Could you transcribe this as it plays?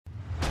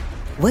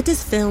What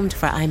does filmed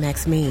for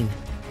IMAX mean?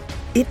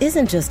 It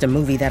isn't just a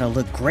movie that'll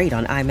look great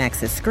on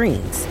IMAX's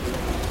screens.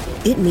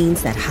 It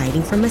means that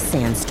hiding from a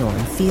sandstorm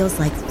feels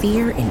like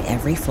fear in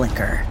every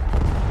flicker.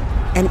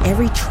 And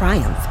every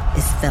triumph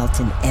is felt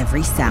in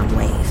every sound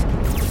wave.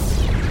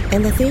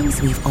 And the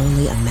things we've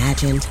only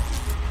imagined,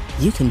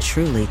 you can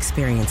truly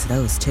experience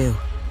those too.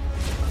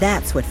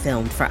 That's what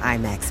filmed for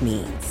IMAX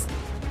means.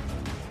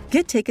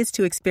 Get tickets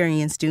to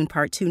experience Dune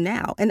Part 2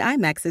 now and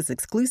IMAX's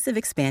exclusive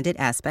expanded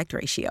aspect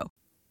ratio.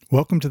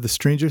 Welcome to the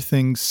Stranger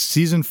Things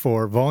Season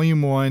 4,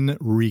 Volume 1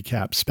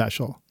 Recap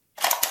Special.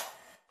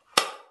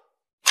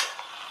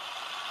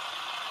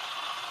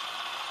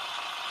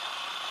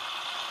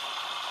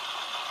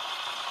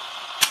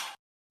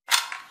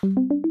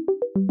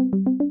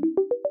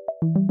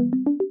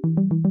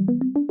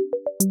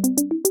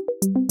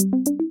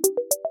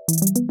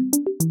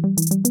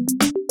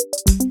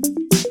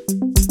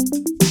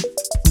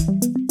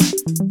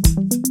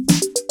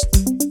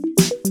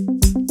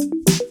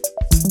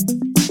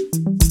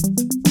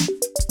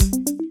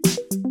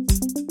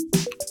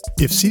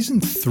 If Season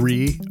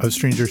 3 of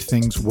Stranger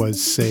Things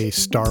was, say,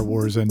 Star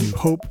Wars: A New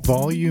Hope,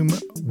 Volume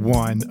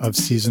 1 of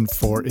Season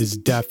 4 is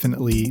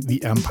definitely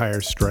The Empire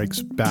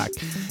Strikes Back.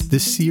 The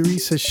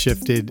series has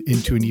shifted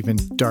into an even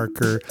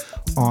darker,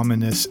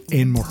 ominous,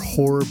 and more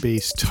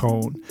horror-based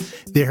tone.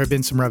 There have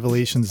been some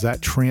revelations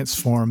that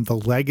transform the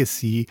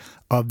legacy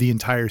of the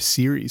entire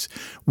series.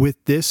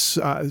 With this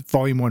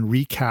Volume 1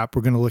 recap,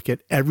 we're going to look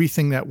at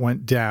everything that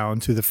went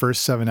down through the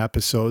first 7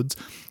 episodes,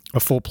 a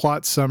full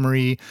plot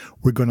summary.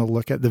 We're going to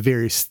look at the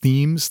various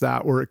themes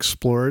that were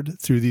explored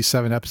through these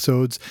 7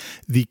 episodes,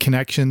 the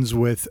connections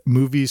with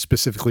movies,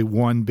 specifically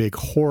one big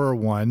horror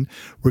one.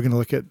 We're going to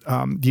look at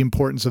the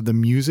importance of the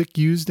music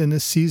used in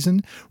this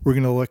season. We're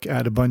going to look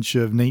at a bunch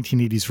of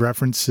 1980s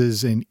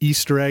references and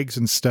Easter eggs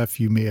and stuff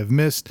you may have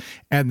missed,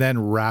 and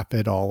then wrap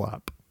it all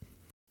up.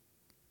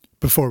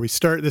 Before we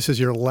start, this is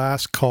your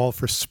last call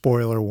for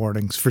spoiler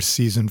warnings for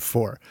Season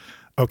 4.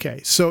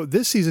 Okay, so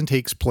this season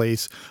takes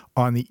place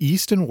on the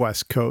East and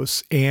West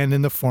Coasts and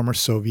in the former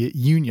Soviet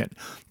Union.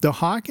 The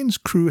Hawkins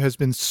crew has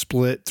been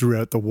split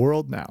throughout the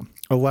world now.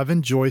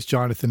 Eleven, Joyce,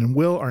 Jonathan, and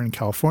Will are in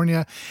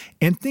California,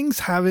 and things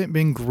haven't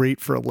been great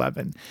for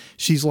Eleven.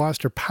 She's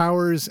lost her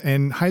powers,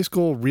 and high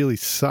school really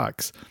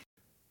sucks.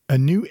 A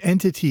new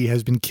entity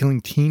has been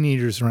killing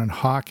teenagers around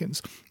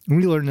Hawkins.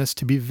 We learn this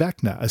to be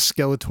Vecna, a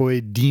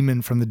skeletoid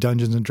demon from the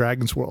Dungeons &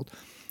 Dragons world.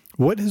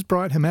 What has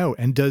brought him out,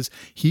 and does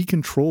he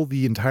control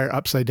the entire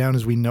Upside Down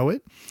as we know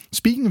it?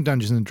 Speaking of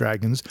Dungeons &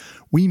 Dragons,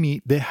 we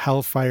meet the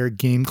Hellfire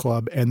Game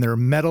Club and their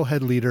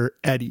metalhead leader,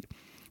 Eddie.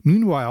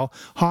 Meanwhile,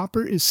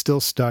 Hopper is still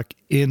stuck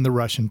in the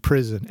Russian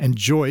prison, and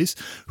Joyce,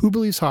 who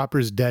believes Hopper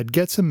is dead,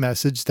 gets a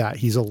message that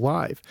he's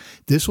alive.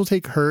 This will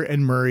take her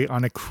and Murray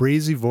on a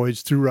crazy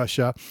voyage through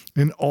Russia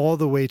and all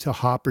the way to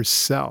Hopper's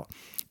cell.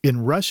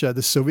 In Russia,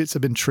 the Soviets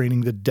have been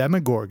training the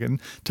Demogorgon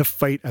to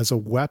fight as a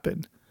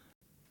weapon.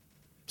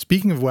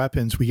 Speaking of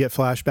weapons, we get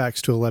flashbacks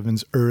to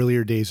Eleven's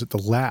earlier days at the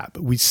lab.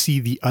 We see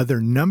the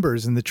other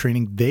numbers in the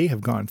training they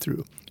have gone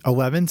through.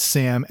 Eleven,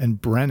 Sam, and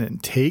Brennan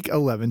take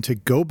Eleven to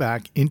go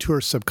back into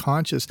her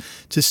subconscious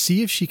to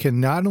see if she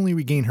can not only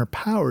regain her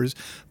powers,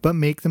 but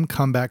make them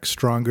come back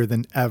stronger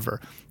than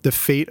ever. The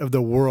fate of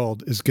the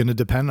world is going to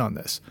depend on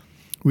this.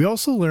 We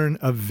also learn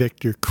of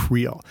Victor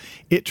Creel.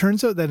 It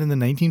turns out that in the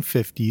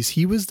 1950s,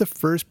 he was the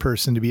first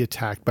person to be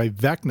attacked by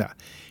Vecna.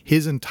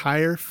 His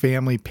entire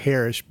family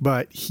perished,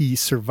 but he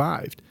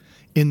survived.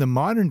 In the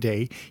modern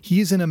day,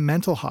 he is in a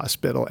mental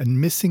hospital and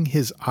missing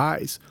his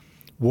eyes.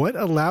 What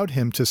allowed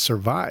him to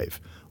survive?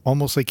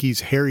 Almost like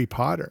he's Harry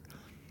Potter.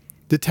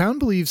 The town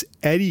believes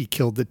Eddie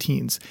killed the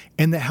teens,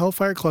 and the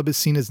Hellfire Club is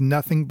seen as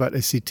nothing but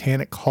a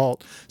satanic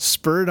cult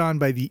spurred on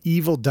by the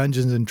evil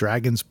Dungeons &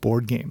 Dragons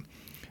board game.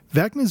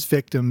 Vecna's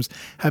victims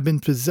have been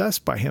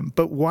possessed by him,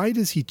 but why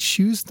does he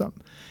choose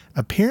them?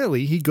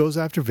 Apparently, he goes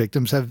after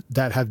victims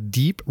that have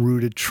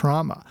deep-rooted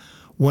trauma.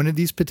 One of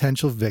these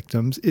potential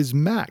victims is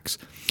Max.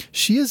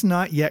 She has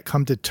not yet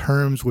come to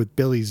terms with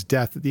Billy's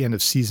death at the end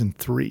of Season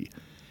 3.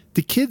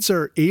 The kids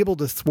are able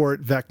to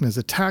thwart Vecna's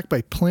attack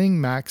by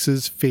playing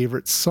Max's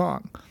favorite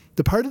song.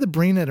 The part of the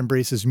brain that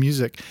embraces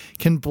music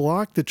can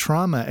block the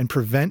trauma and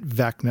prevent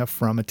Vecna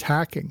from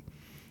attacking.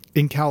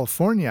 In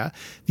California,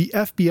 the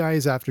FBI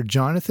is after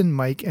Jonathan,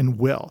 Mike, and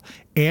Will,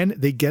 and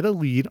they get a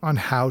lead on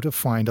how to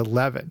find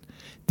Eleven.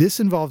 This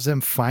involves them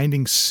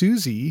finding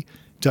Susie,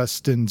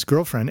 Dustin's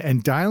girlfriend,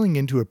 and dialing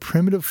into a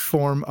primitive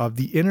form of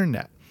the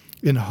internet.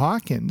 In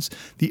Hawkins,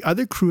 the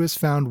other crew has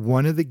found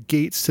one of the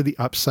gates to the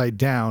Upside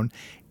Down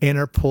and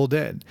are pulled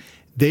in.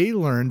 They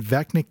learn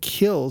Vecna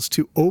kills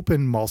to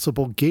open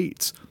multiple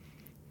gates.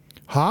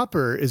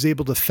 Hopper is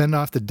able to fend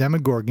off the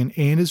Demogorgon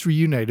and is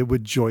reunited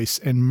with Joyce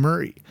and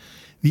Murray.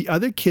 The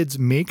other kids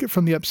make it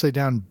from the Upside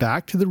Down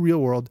back to the real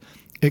world,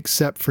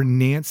 except for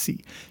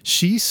Nancy.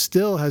 She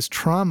still has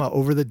trauma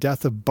over the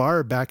death of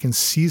Barb back in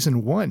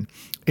Season 1.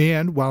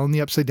 And while in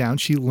the Upside Down,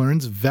 she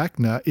learns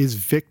Vecna is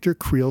Victor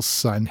Creel's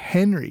son,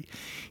 Henry.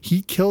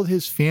 He killed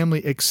his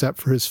family except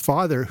for his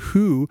father,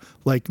 who,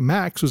 like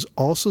Max, was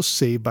also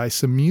saved by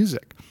some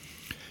music.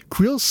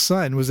 Creel's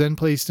son was then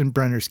placed in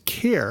Brenner's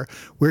care,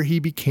 where he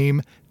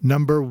became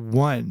number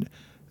 1,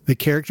 the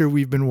character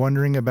we've been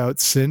wondering about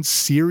since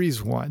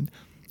series 1.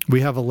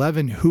 We have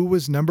 11, who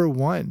was number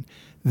 1.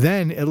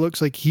 Then it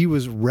looks like he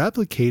was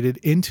replicated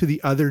into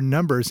the other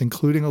numbers,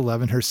 including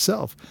 11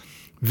 herself.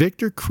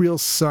 Victor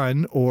Creel's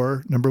son,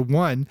 or number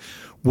 1,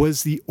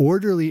 was the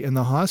orderly in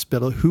the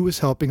hospital who was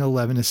helping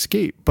 11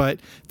 escape, but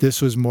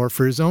this was more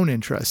for his own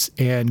interests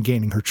and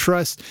gaining her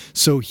trust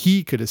so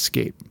he could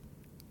escape.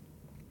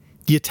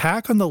 The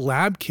attack on the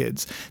lab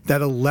kids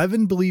that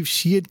 11 believed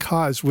she had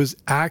caused was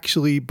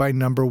actually by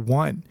number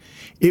 1.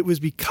 It was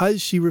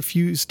because she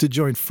refused to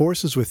join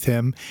forces with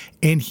him,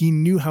 and he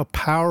knew how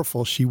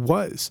powerful she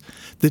was.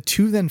 The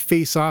two then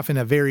face off in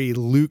a very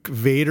Luke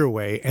Vader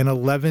way, and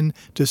 11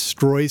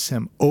 destroys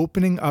him,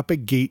 opening up a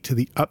gate to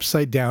the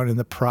Upside Down in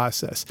the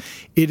process.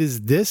 It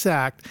is this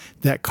act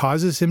that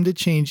causes him to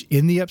change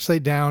in the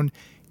Upside Down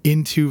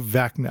into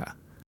Vecna.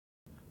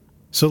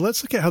 So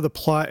let's look at how the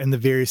plot and the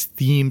various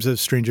themes of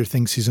Stranger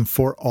Things Season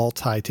 4 all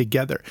tie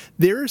together.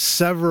 There are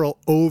several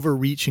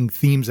overreaching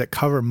themes that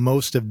cover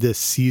most of this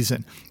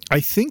season.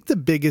 I think the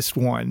biggest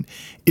one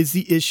is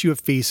the issue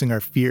of facing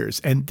our fears,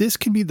 and this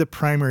can be the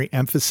primary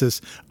emphasis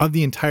of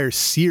the entire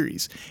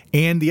series,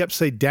 and the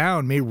Upside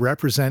Down may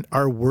represent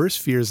our worst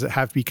fears that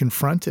have to be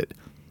confronted.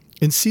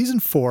 In Season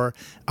 4,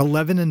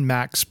 11 and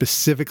Max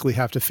specifically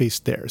have to face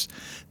theirs.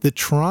 The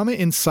trauma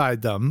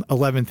inside them,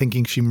 11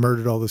 thinking she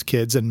murdered all those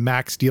kids and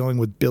Max dealing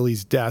with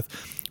Billy's death,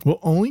 will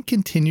only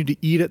continue to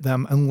eat at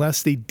them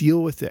unless they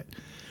deal with it.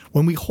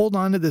 When we hold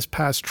on to this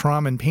past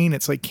trauma and pain,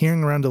 it's like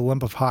carrying around a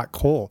lump of hot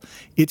coal.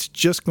 It's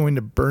just going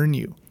to burn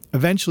you.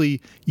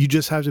 Eventually, you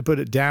just have to put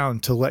it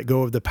down to let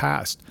go of the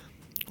past.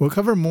 We'll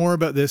cover more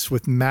about this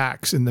with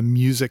Max in the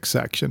music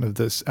section of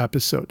this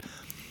episode.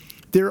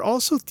 There are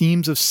also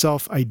themes of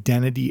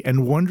self-identity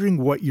and wondering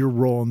what your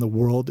role in the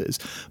world is.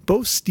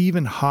 Both Steve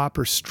and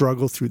Hopper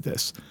struggle through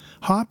this.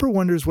 Hopper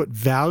wonders what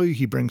value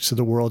he brings to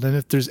the world and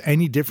if there's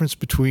any difference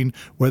between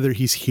whether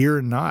he's here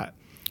or not.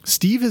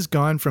 Steve has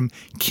gone from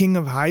king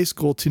of high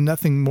school to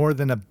nothing more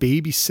than a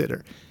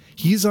babysitter.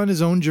 He's on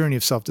his own journey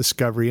of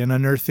self-discovery and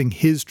unearthing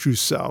his true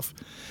self.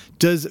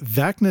 Does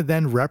Vecna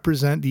then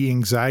represent the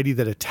anxiety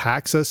that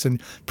attacks us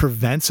and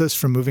prevents us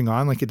from moving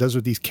on like it does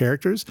with these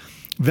characters?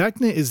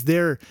 Vecna is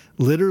there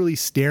literally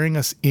staring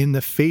us in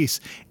the face,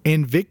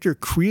 and Victor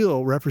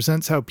Creel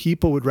represents how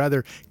people would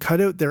rather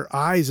cut out their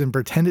eyes and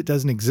pretend it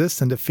doesn't exist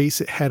than to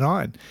face it head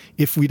on.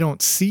 If we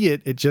don't see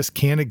it, it just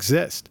can't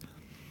exist.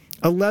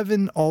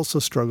 11 also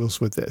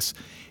struggles with this.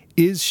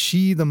 Is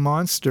she the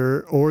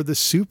monster or the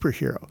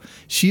superhero?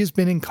 She has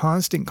been in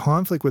constant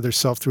conflict with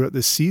herself throughout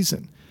this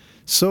season.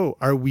 So,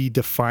 are we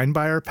defined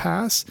by our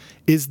past?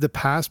 Is the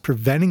past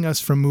preventing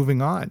us from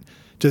moving on?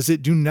 Does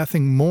it do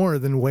nothing more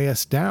than weigh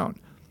us down?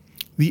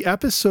 The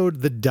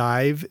episode The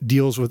Dive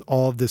deals with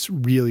all of this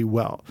really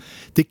well.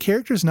 The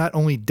characters not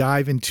only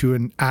dive into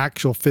an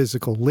actual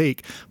physical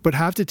lake, but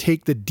have to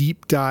take the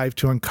deep dive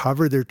to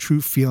uncover their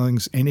true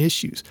feelings and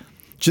issues.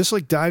 Just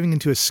like diving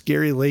into a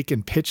scary lake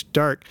in pitch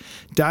dark,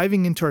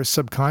 diving into our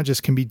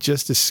subconscious can be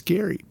just as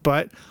scary,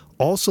 but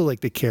also like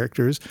the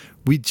characters,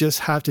 we just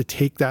have to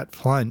take that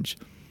plunge.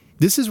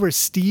 This is where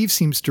Steve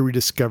seems to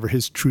rediscover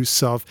his true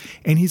self,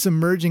 and he's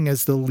emerging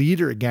as the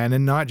leader again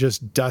and not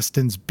just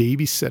Dustin's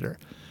babysitter.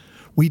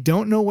 We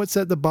don't know what's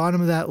at the bottom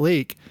of that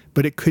lake,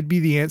 but it could be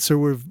the answer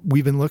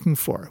we've been looking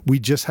for. We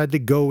just had to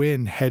go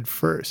in head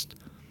first.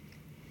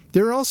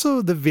 There are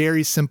also the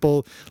very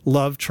simple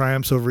love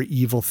triumphs over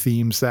evil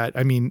themes that,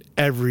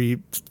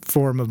 every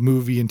form of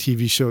movie and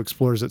TV show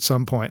explores at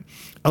some point.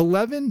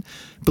 11,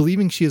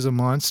 believing she is a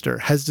monster,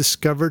 has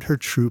discovered her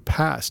true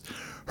past.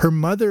 Her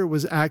mother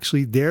was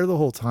actually there the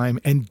whole time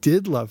and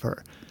did love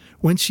her.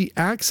 When she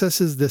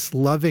accesses this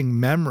loving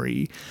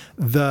memory,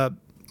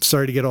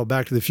 sorry to get all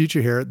back to the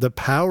future here, the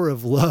power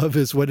of love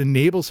is what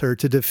enables her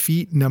to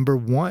defeat number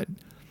 1.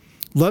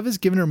 Love has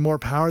given her more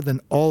power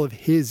than all of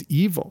his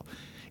evil.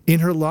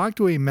 In her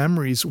locked away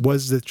memories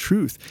was the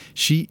truth.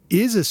 She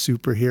is a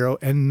superhero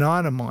and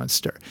not a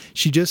monster.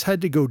 She just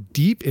had to go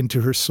deep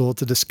into her soul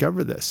to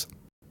discover this.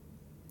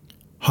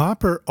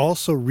 Hopper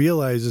also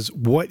realizes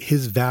what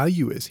his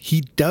value is.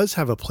 He does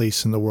have a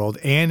place in the world,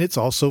 and it's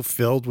also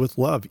filled with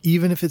love,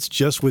 even if it's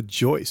just with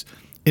Joyce.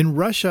 In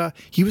Russia,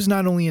 he was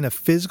not only in a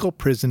physical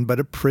prison, but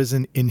a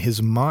prison in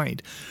his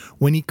mind.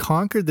 When he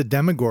conquered the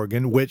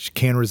Demogorgon, which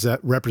can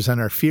represent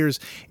our fears,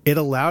 it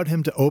allowed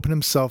him to open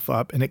himself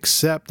up and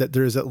accept that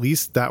there is at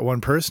least that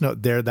one person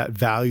out there that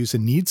values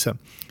and needs him.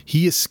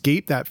 He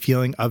escaped that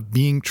feeling of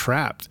being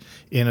trapped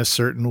in a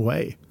certain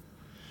way.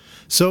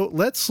 So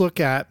let's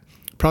look at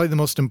probably the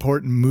most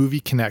important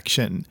movie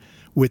connection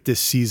with this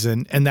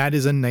season, and that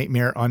is A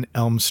Nightmare on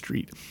Elm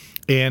Street.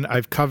 And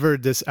I've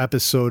covered this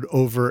episode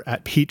over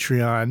at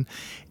Patreon,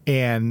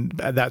 and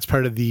that's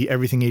part of the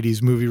Everything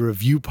 80s Movie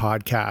Review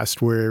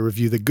podcast, where I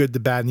review the good, the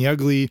bad, and the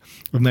ugly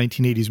of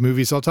 1980s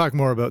movies. I'll talk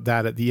more about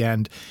that at the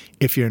end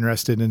if you're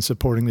interested in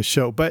supporting the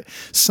show. But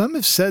some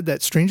have said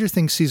that Stranger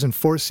Things Season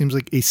 4 seems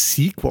like a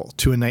sequel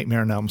to A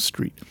Nightmare on Elm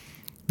Street.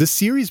 The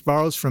series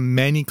borrows from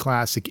many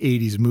classic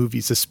 80s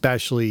movies,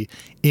 especially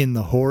in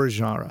the horror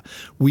genre.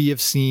 We have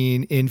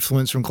seen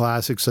influence from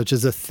classics such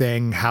as The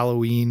Thing,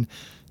 Halloween,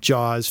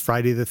 Jaws,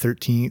 Friday the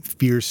 13th,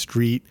 Fear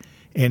Street,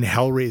 and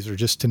Hellraiser,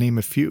 just to name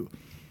a few.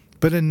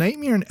 But A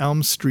Nightmare on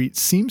Elm Street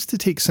seems to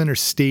take center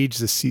stage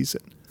this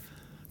season.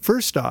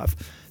 First off,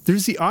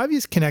 there's the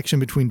obvious connection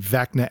between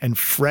Vecna and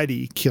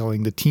Freddy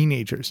killing the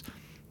teenagers.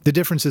 The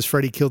difference is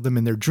Freddy killed them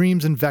in their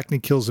dreams and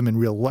Vecna kills them in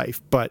real life,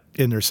 but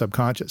in their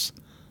subconscious.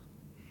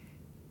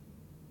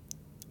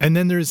 And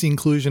then there's the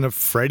inclusion of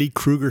Freddy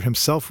Krueger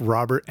himself,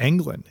 Robert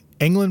Englund.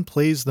 Englund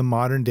plays the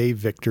modern-day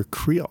Victor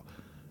Creel.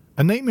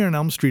 A Nightmare on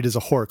Elm Street is a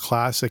horror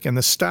classic, and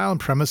the style and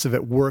premise of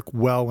it work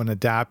well when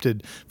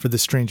adapted for the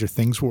Stranger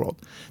Things world.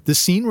 The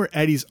scene where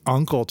Eddie's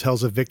uncle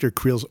tells of Victor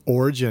Creel's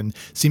origin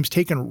seems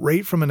taken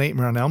right from A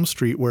Nightmare on Elm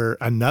Street, where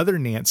another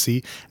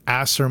Nancy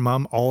asks her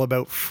mom all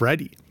about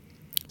Freddy.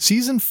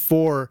 Season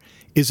 4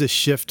 is a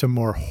shift to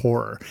more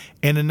horror,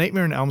 and A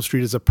Nightmare on Elm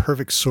Street is a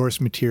perfect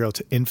source material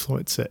to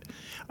influence it.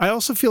 I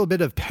also feel a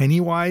bit of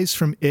Pennywise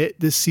from It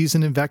this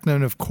season in Vecna,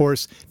 and of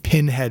course,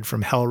 Pinhead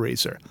from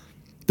Hellraiser.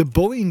 The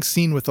bullying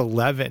scene with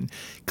Eleven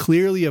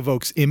clearly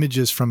evokes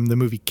images from the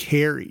movie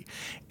Carrie,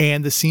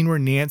 and the scene where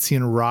Nancy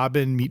and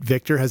Robin meet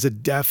Victor has a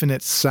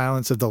definite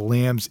Silence of the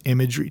Lambs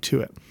imagery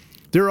to it.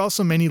 There are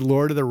also many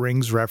Lord of the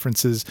Rings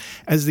references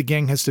as the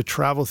gang has to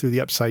travel through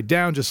the Upside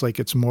Down just like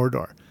it's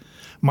Mordor.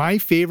 My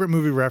favorite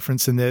movie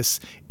reference in this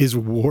is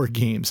War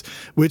Games,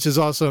 which is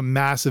also a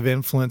massive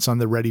influence on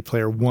the Ready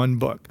Player One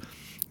book.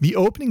 The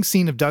opening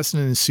scene of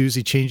Dustin and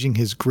Susie changing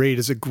his grade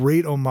is a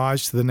great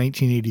homage to the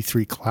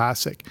 1983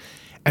 classic.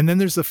 And then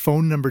there's the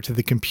phone number to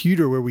the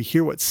computer where we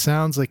hear what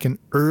sounds like an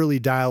early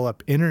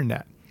dial-up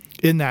internet.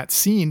 In that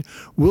scene,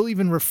 Will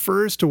even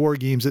refers to War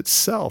Games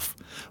itself.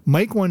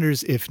 Mike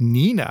wonders if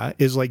Nina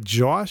is like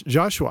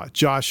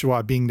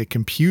Joshua being the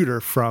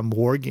computer from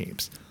War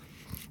Games.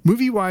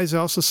 Movie-wise, I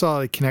also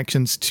saw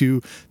connections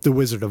to The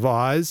Wizard of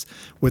Oz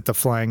with the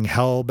flying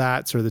hell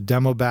bats or the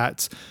demo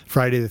bats,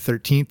 Friday the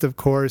 13th, of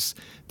course,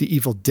 The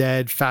Evil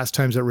Dead, Fast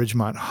Times at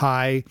Ridgemont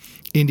High,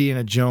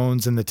 Indiana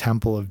Jones and the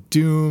Temple of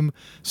Doom,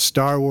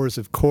 Star Wars,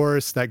 of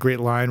course, that great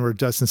line where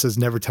Dustin says,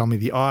 "Never tell me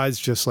the odds,"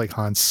 just like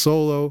Han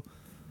Solo.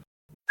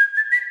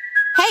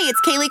 Hey,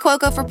 it's Kaylee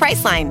Cuoco for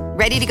Priceline.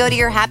 Ready to go to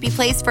your happy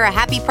place for a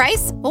happy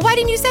price? Well, why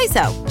didn't you say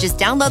so? Just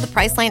download the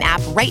Priceline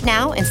app right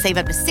now and save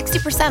up to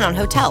 60% on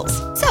hotels.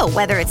 So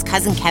whether it's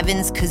Cousin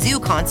Kevin's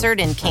Kazoo Concert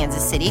in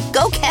Kansas City,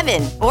 go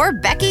Kevin, or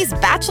Becky's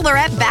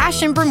Bachelorette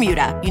Bash in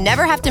Bermuda, you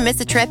never have to miss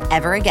a trip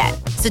ever again.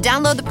 So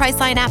download the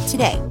Priceline app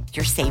today.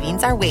 Your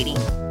savings are waiting.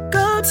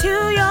 Go to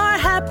your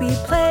happy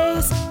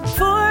place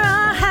for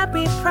a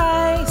happy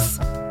price.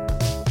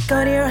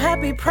 Go to your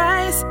happy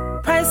price,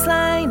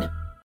 Priceline.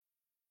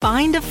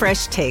 Find a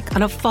fresh take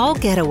on a fall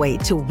getaway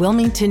to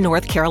Wilmington,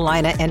 North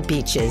Carolina and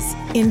beaches.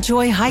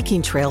 Enjoy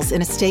hiking trails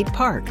in a state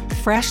park,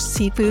 fresh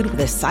seafood with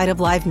a side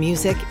of live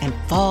music, and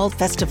fall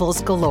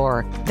festivals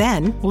galore.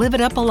 Then live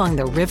it up along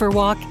the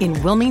Riverwalk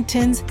in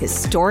Wilmington's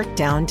historic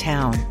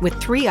downtown. With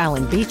 3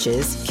 island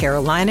beaches,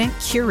 Carolina,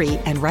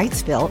 Curie, and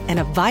Wrightsville, and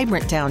a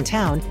vibrant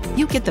downtown,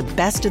 you get the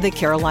best of the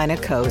Carolina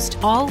coast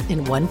all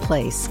in one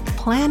place.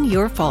 Plan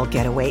your fall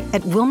getaway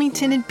at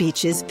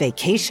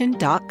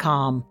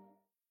WilmingtonandBeachesVacation.com.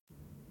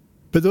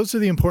 But those are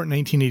the important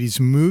 1980s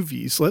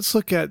movies. Let's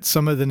look at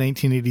some of the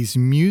 1980s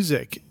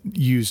music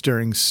used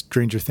during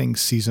Stranger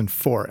Things Season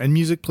 4. And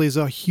music plays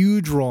a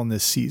huge role in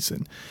this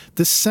season.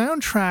 The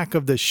soundtrack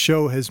of the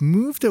show has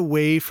moved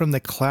away from the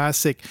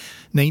classic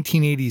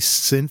 1980s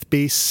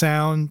synth-based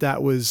sound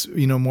that was,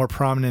 more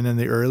prominent in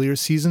the earlier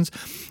seasons.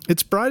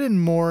 It's brought in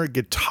more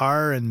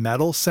guitar and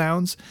metal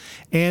sounds.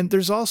 And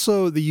there's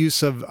also the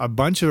use of a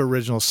bunch of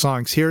original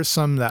songs. Here are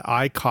some that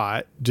I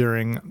caught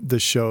during the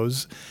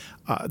shows.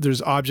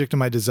 There's Object of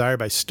My Desire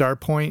by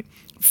Starpoint,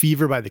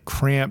 Fever by The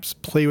Cramps,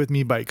 Play With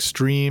Me by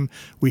Extreme.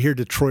 We hear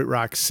Detroit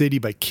Rock City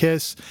by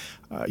Kiss,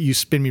 You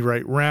Spin Me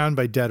Right Round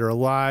by Dead or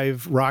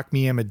Alive, Rock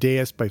Me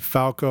Amadeus by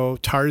Falco,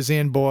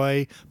 Tarzan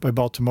Boy by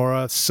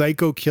Baltimora,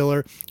 Psycho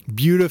Killer,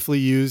 beautifully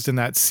used in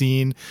that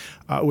scene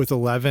with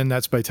 11,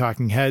 that's by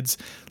Talking Heads,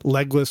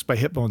 Legless by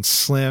Hitbone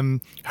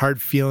Slim,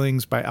 Hard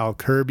Feelings by Al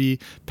Kirby,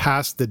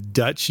 Past the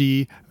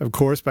Duchy, of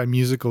course, by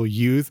Musical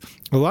Youth.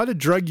 A lot of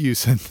drug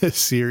use in this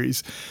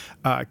series.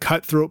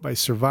 Cutthroat by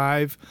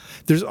Survive.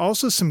 There's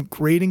also some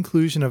great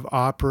inclusion of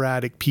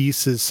operatic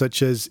pieces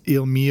such as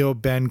Il Mio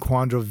Ben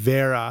Quando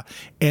Vera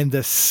and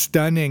the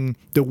stunning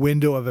The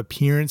Window of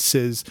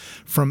Appearances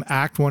from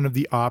Act 1 of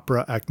the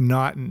opera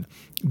Akhenaten.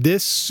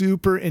 This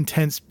super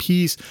intense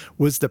piece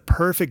was the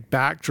perfect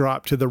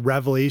backdrop to the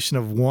revelation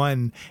of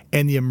One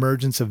and the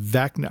emergence of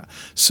Vecna.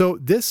 So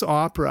this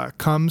opera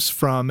comes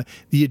from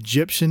the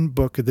Egyptian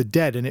Book of the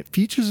Dead, and it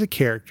features a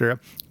character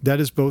that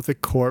is both a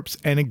corpse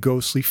and a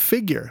ghostly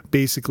figure,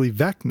 basically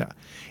Vecna.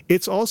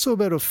 It's also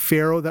about a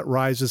pharaoh that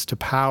rises to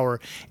power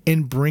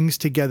and brings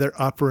together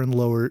Upper and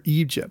Lower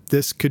Egypt.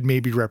 This could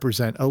maybe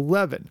represent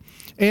 11.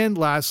 And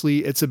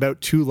lastly, it's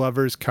about 2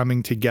 lovers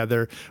coming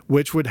together,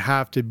 which would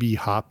have to be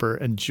Hopper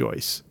and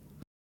Joyce.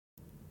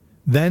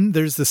 Then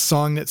there's the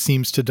song that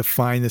seems to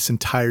define this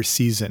entire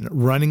season,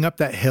 Running Up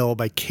That Hill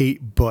by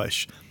Kate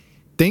Bush.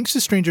 Thanks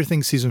to Stranger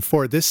Things Season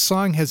 4, this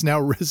song has now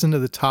risen to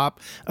the top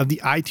of the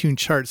iTunes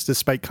charts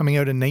despite coming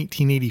out in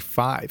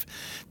 1985.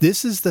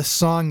 This is the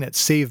song that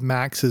saved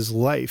Max's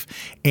life,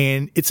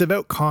 and it's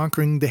about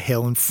conquering the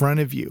hill in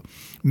front of you.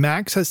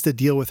 Max has to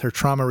deal with her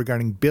trauma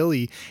regarding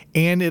Billy,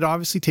 and it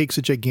obviously takes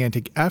a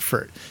gigantic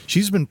effort.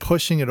 She's been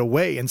pushing it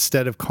away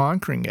instead of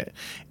conquering it,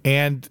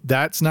 and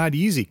that's not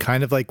easy,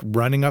 kind of like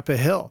running up a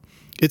hill.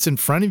 It's in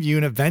front of you,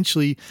 and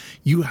eventually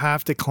you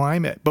have to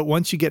climb it. But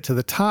once you get to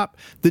the top,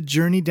 the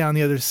journey down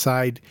the other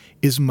side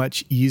is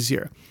much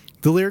easier.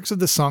 The lyrics of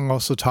the song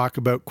also talk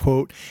about,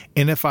 quote,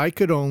 "And if I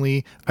could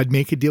only, I'd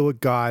make a deal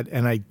with God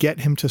and I'd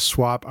get him to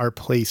swap our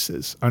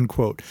places,"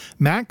 unquote.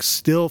 Max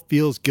still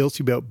feels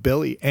guilty about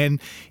Billy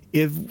and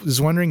is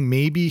wondering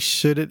maybe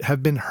should it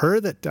have been her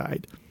that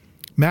died.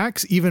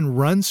 Max even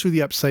runs through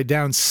the upside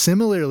down,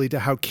 similarly to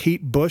how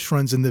Kate Bush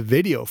runs in the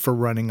video for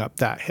Running Up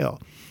That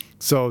Hill.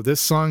 So this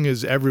song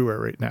is everywhere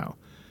right now.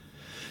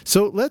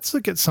 So let's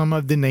look at some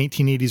of the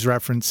 1980s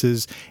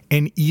references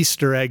and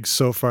Easter eggs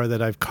so far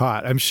that I've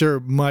caught. I'm sure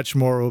much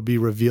more will be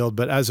revealed,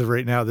 but as of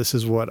right now, this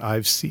is what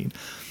I've seen.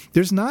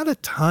 There's not a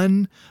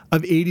ton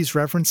of 80s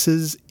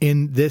references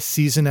in this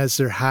season as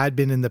there had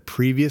been in the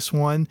previous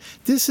one.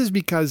 This is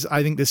because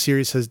I think the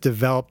series has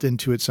developed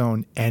into its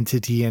own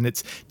entity and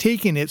it's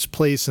taken its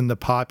place in the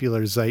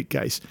popular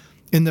zeitgeist.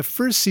 In the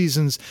first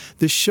seasons,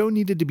 the show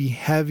needed to be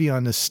heavy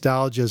on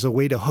nostalgia as a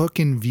way to hook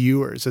in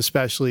viewers,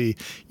 especially,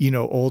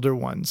 older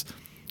ones.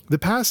 The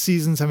past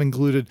seasons have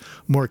included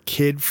more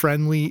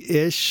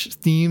kid-friendly-ish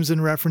themes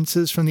and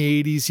references from the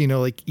 80s,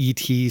 like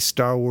E.T.,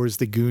 Star Wars,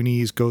 The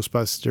Goonies,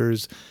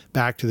 Ghostbusters,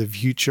 Back to the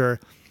Future.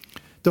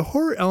 The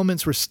horror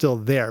elements were still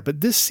there,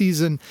 but this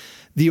season,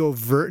 the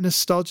overt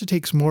nostalgia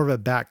takes more of a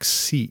back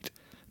seat.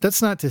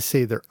 That's not to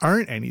say there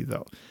aren't any,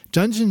 though.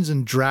 Dungeons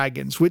and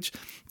Dragons, which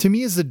to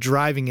me is the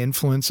driving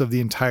influence of the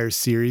entire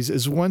series,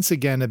 is once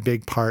again a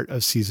big part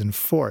of Season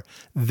 4.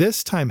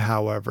 This time,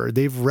 however,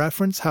 they've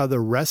referenced how the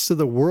rest of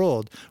the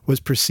world was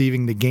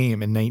perceiving the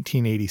game in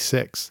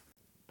 1986.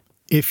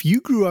 If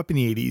you grew up in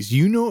the 80s,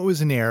 you know it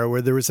was an era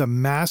where there was a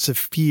massive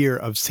fear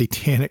of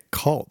satanic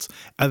cults.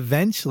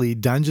 Eventually,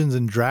 Dungeons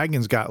and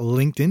Dragons got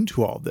linked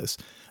into all this.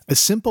 A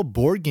simple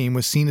board game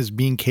was seen as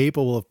being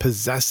capable of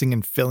possessing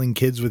and filling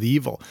kids with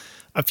evil.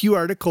 A few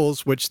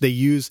articles, which they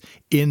use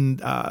in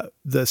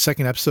the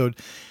second episode,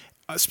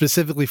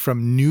 specifically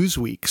from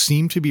Newsweek,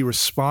 seem to be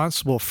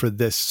responsible for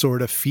this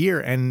sort of fear,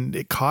 and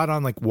it caught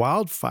on like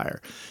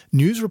wildfire.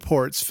 News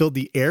reports filled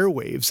the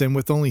airwaves, and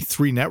with only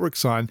 3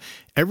 networks on,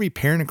 every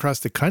parent across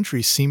the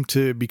country seemed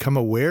to become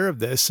aware of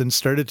this and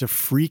started to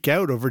freak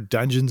out over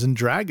Dungeons and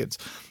Dragons.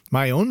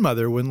 My own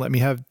mother wouldn't let me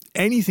have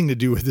anything to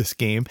do with this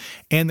game,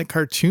 and the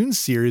cartoon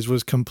series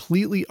was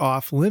completely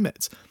off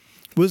limits.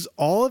 Was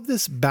all of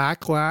this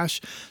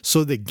backlash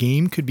so the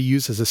game could be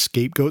used as a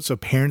scapegoat so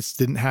parents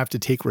didn't have to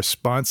take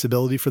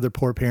responsibility for their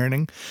poor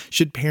parenting?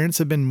 Should parents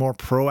have been more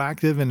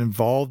proactive and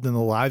involved in the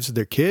lives of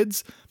their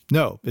kids?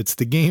 No, it's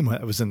the game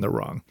that was in the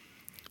wrong.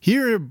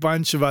 Here are a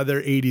bunch of other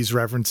 80s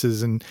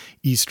references and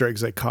Easter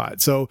eggs I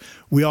caught. So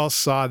we all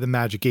saw the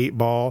Magic 8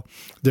 Ball.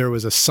 There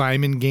was a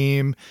Simon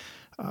game,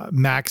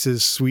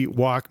 Max's Sweet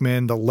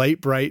Walkman, the Light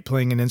Bright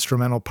playing an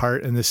instrumental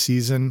part in this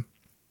season.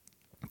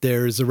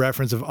 There's a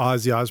reference of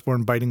Ozzy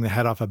Osbourne biting the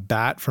head off a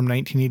bat from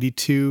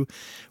 1982.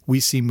 We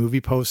see movie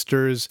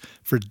posters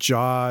for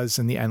Jaws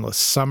and The Endless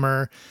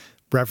Summer,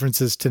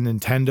 references to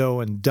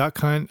Nintendo and Duck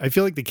Hunt. I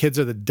feel like the kids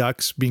are the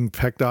ducks being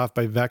picked off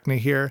by Vecna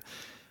here.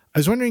 I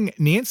was wondering,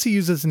 Nancy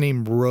uses the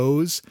name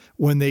Rose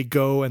when they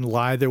go and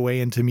lie their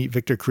way in to meet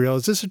Victor Creel.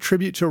 Is this a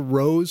tribute to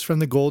Rose from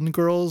the Golden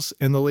Girls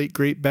and the late,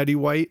 great Betty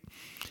White?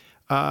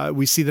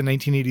 We see the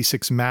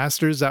 1986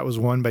 Masters. That was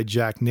won by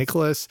Jack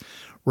Nicklaus.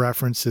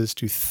 References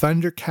to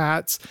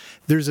Thundercats.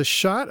 There's a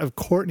shot of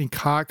Courtney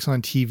Cox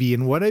on TV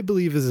in what I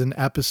believe is an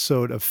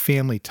episode of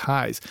Family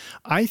Ties.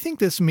 I think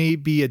this may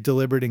be a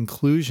deliberate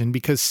inclusion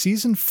because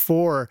Season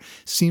 4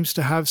 seems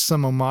to have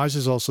some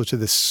homages also to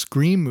the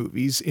Scream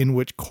movies in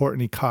which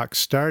Courtney Cox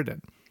starred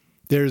in.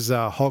 There's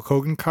a Hulk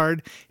Hogan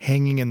card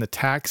hanging in the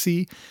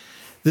taxi.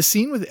 The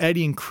scene with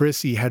Eddie and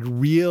Chrissy had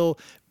real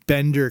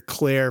Bender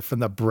Claire from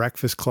the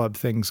Breakfast Club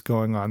things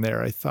going on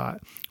there, I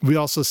thought. We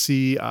also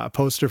see a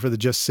poster for the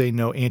Just Say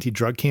No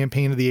anti-drug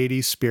campaign of the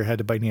 80s,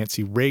 spearheaded by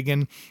Nancy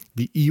Reagan.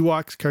 The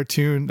Ewoks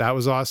cartoon, that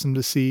was awesome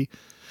to see.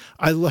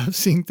 I love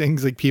seeing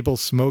things like people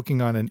smoking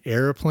on an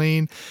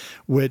airplane,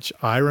 which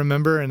I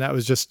remember, and that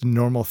was just a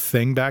normal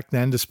thing back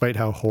then, despite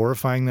how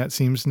horrifying that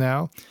seems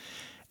now.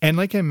 And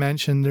like I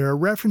mentioned, there are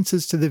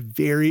references to the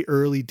very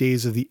early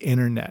days of the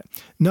internet,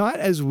 not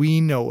as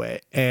we know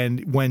it,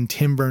 and when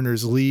Tim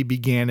Berners-Lee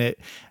began it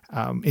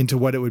into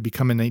what it would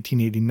become in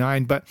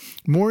 1989, but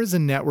more as a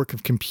network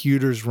of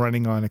computers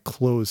running on a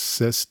closed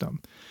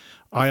system.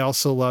 I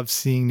also love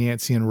seeing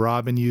Nancy and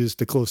Robin use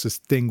the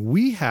closest thing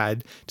we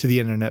had to the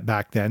internet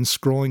back then,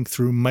 scrolling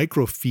through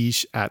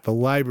microfiche at the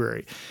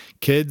library.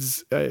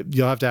 Kids,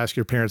 you'll have to ask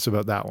your parents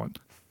about that one.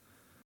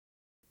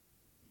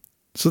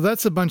 So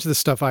that's a bunch of the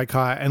stuff I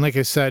caught. And like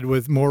I said,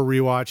 with more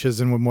rewatches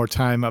and with more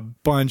time, a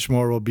bunch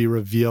more will be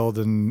revealed,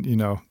 and,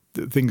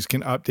 things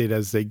can update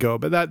as they go.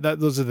 But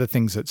those are the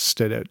things that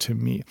stood out to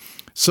me.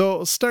 So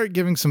I'll start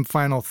giving some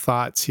final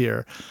thoughts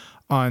here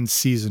on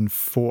season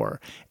 4.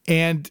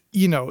 And,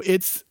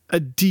 it's a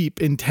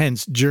deep,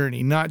 intense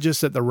journey, not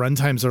just that the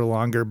runtimes are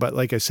longer, but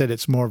like I said,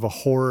 it's more of a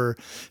horror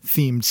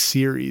themed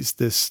series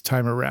this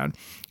time around.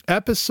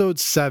 Episode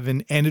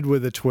 7 ended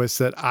with a twist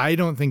that I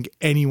don't think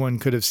anyone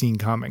could have seen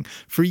coming.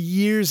 For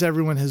years,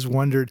 everyone has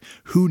wondered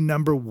who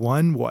number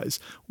 1 was.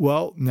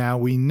 Well, now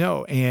we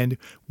know, and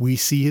we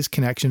see his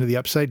connection to the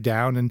Upside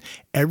Down and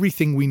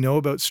everything we know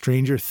about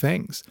Stranger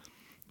Things.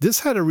 This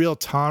had a real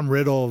Tom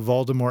Riddle,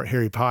 Voldemort,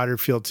 Harry Potter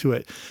feel to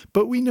it,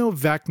 but we know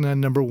Vecna,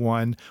 number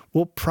 1,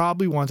 will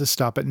probably want to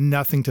stop at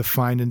nothing to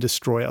find and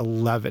destroy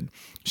 11.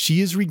 She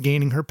is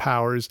regaining her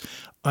powers,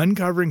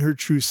 uncovering her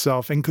true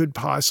self, and could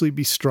possibly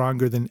be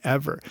stronger than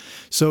ever.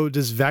 So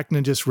does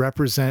Vecna just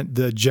represent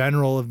the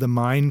general of the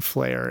Mind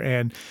Flayer,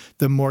 and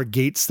the more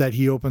gates that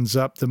he opens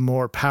up, the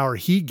more power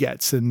he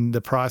gets in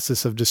the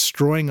process of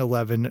destroying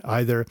 11,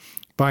 either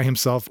by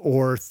himself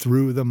or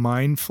through the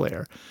Mind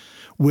Flayer?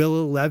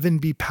 Will 11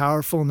 be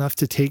powerful enough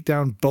to take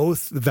down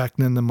both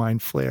Vecna and the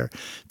Mind Flayer?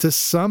 To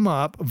sum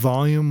up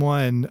Volume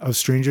 1 of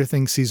Stranger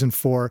Things Season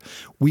 4,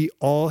 we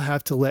all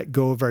have to let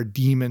go of our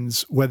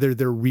demons, whether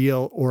they're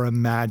real or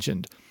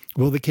imagined.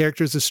 Will the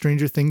characters of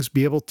Stranger Things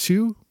be able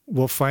to?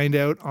 We'll find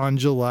out on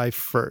July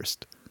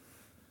 1st.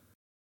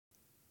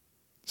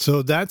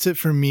 So that's it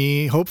for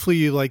me. Hopefully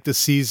you like the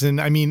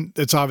season. I mean,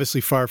 it's obviously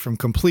far from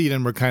complete,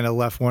 and we're kind of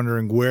left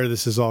wondering where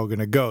this is all going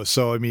to go.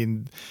 So, I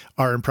mean,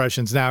 our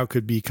impressions now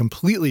could be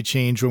completely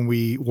changed when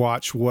we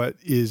watch what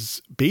is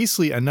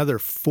basically another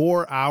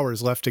 4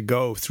 hours left to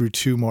go through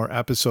 2 more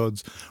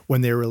episodes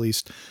when they're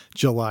released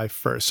July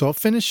 1st. So I'll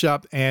finish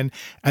up. And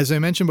as I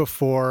mentioned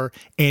before,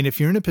 and if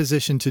you're in a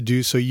position to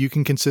do so, you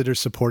can consider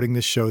supporting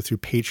this show through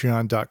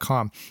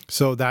patreon.com.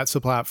 So that's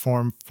a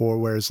platform for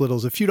where as little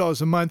as a few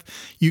dollars a month,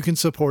 you can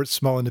support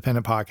small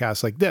independent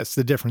podcasts like this.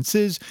 The difference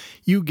is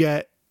you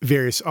get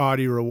various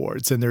audio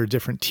rewards, and there are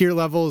different tier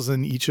levels,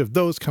 and each of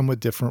those come with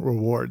different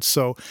rewards.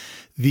 So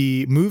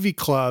the movie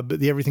club,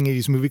 the Everything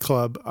 80s movie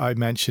club I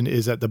mentioned,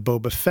 is at the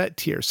Boba Fett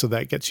tier. So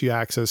that gets you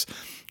access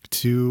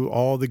to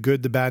all the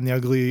good, the bad, and the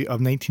ugly of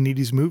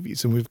 1980s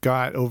movies. And we've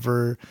got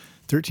over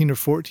 13 or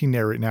 14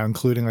 there right now,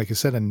 including, like I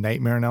said, A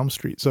Nightmare on Elm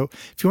Street. So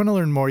if you want to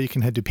learn more, you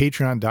can head to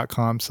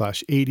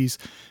patreon.com/80s,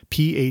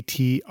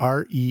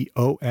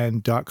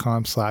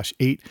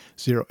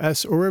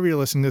 patreon.com/80s, or wherever you're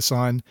listening to this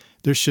on.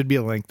 There should be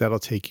a link that'll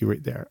take you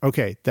right there.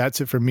 Okay, that's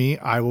it for me.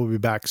 I will be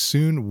back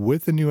soon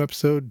with a new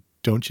episode.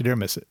 Don't you dare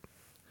miss it.